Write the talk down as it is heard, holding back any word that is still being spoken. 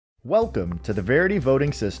Welcome to the Verity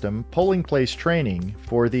voting system polling place training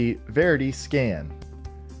for the Verity scan.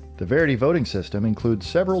 The Verity voting system includes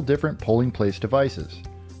several different polling place devices.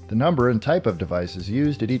 The number and type of devices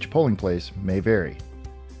used at each polling place may vary.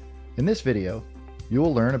 In this video, you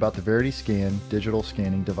will learn about the Verity Scan digital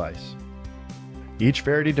scanning device. Each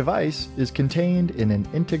Verity device is contained in an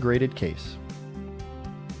integrated case.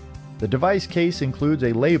 The device case includes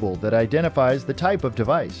a label that identifies the type of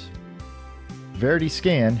device. Verity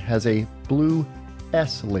Scan has a blue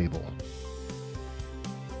S label.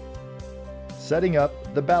 Setting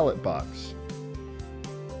up the ballot box.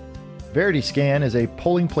 Verity Scan is a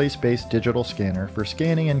polling place-based digital scanner for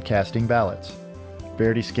scanning and casting ballots.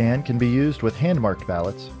 Verity Scan can be used with hand-marked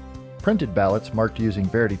ballots, printed ballots marked using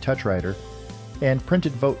Verity TouchWriter, and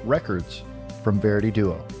printed vote records from Verity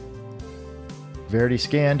Duo. Verity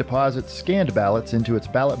Scan deposits scanned ballots into its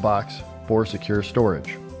ballot box for secure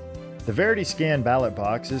storage. The Verity Scan ballot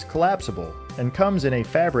box is collapsible and comes in a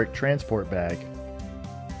fabric transport bag.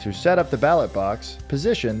 To set up the ballot box,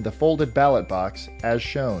 position the folded ballot box as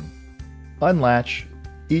shown. Unlatch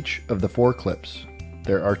each of the 4 clips.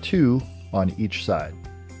 There are 2 on each side.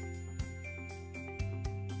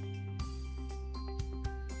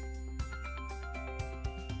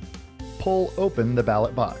 Pull open the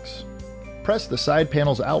ballot box. Press the side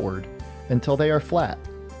panels outward until they are flat,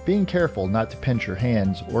 being careful not to pinch your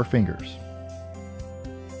hands or fingers.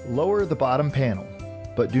 Lower the bottom panel,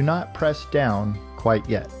 but do not press down quite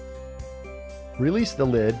yet. Release the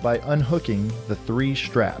lid by unhooking the 3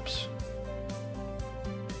 straps.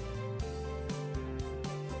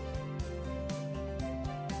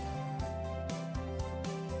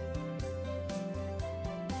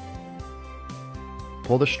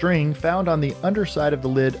 Pull the string found on the underside of the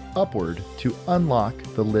lid upward to unlock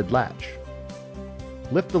the lid latch.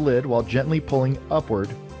 Lift the lid while gently pulling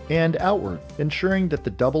upward and outward, ensuring that the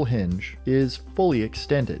double hinge is fully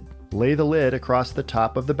extended. Lay the lid across the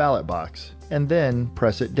top of the ballot box and then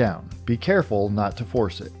press it down. Be careful not to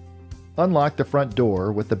force it. Unlock the front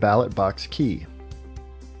door with the ballot box key.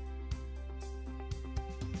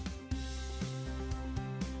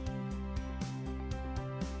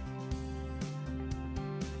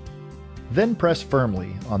 Then press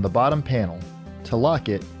firmly on the bottom panel to lock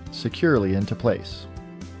it securely into place.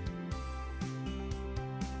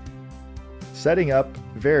 Setting up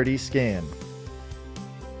Verity Scan.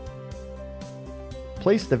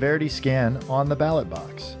 Place the Verity Scan on the ballot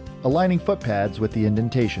box, aligning footpads with the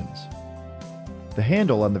indentations. The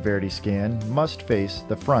handle on the Verity Scan must face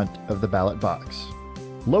the front of the ballot box.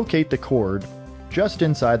 Locate the cord just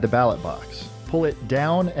inside the ballot box. Pull it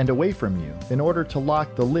down and away from you in order to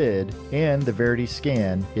lock the lid and the Verity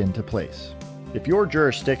Scan into place. If your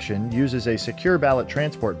jurisdiction uses a secure ballot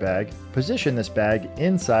transport bag, position this bag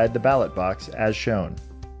inside the ballot box as shown.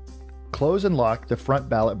 Close and lock the front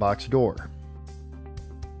ballot box door.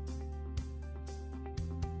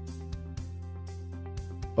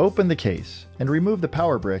 Open the case and remove the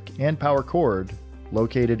power brick and power cord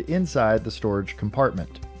located inside the storage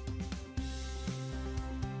compartment.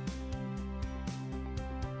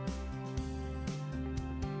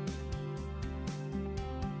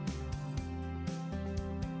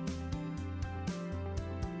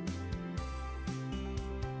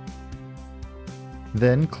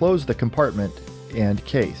 Then close the compartment and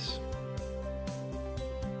case.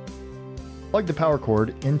 Plug the power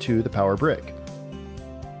cord into the power brick.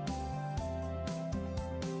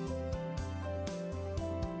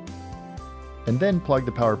 And then plug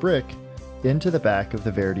the power brick into the back of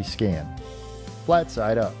the Verity Scan, flat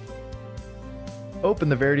side up. Open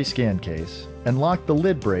the Verity Scan case and lock the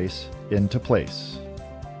lid brace into place.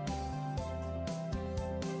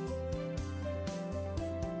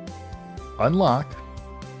 Unlock.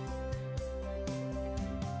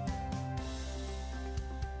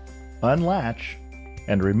 Unlatch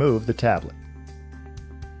and remove the tablet.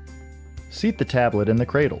 Seat the tablet in the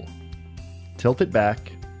cradle. Tilt it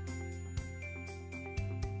back.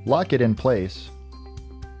 Lock it in place.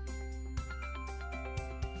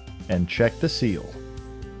 And check the seal.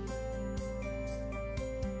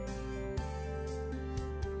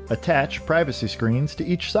 Attach privacy screens to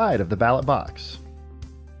each side of the ballot box.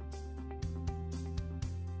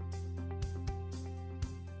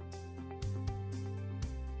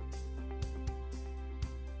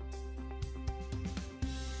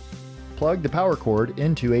 Plug the power cord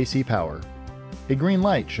into AC power. A green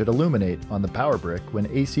light should illuminate on the power brick when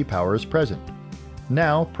AC power is present.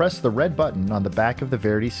 Now press the red button on the back of the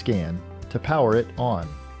Verity Scan to power it on.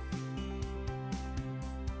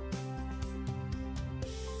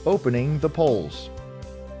 Opening the polls.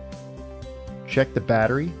 Check the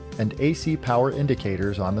battery and AC power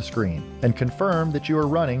indicators on the screen and confirm that you are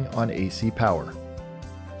running on AC power.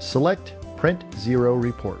 Select Print 0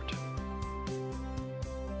 Report.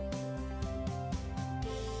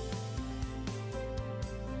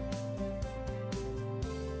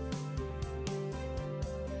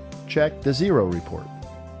 Check the 0 report.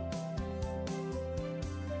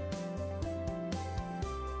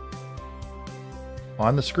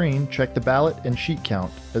 On the screen, check the ballot and sheet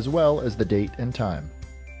count, as well as the date and time.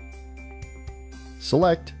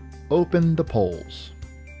 Select Open the Polls.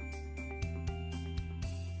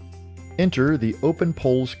 Enter the Open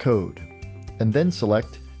Polls code, and then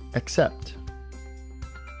select Accept.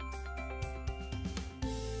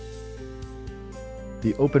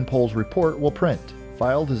 The Open Polls report will print,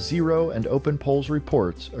 filed as 0 and Open Polls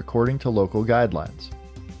reports according to local guidelines.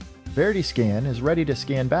 Verity Scan is ready to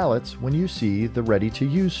scan ballots when you see the Ready to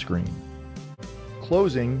Use screen.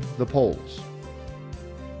 Closing the polls.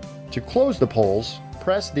 To close the polls,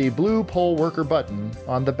 press the blue poll worker button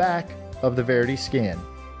on the back of the Verity Scan.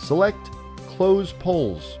 Select Close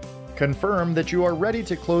Polls. Confirm that you are ready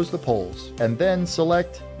to close the polls, and then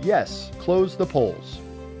select Yes, close the polls.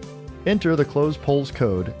 Enter the Close Polls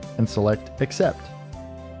code and select Accept.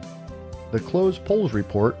 The Close Polls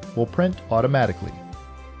report will print automatically.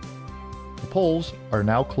 The polls are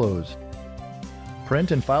now closed.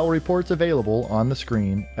 Print and file reports available on the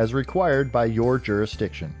screen as required by your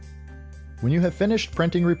jurisdiction. When you have finished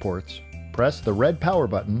printing reports, press the red power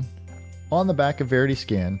button on the back of Verity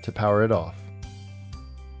Scan to power it off.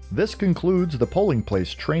 This concludes the polling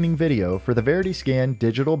place training video for the Verity Scan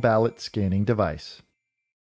digital ballot scanning device.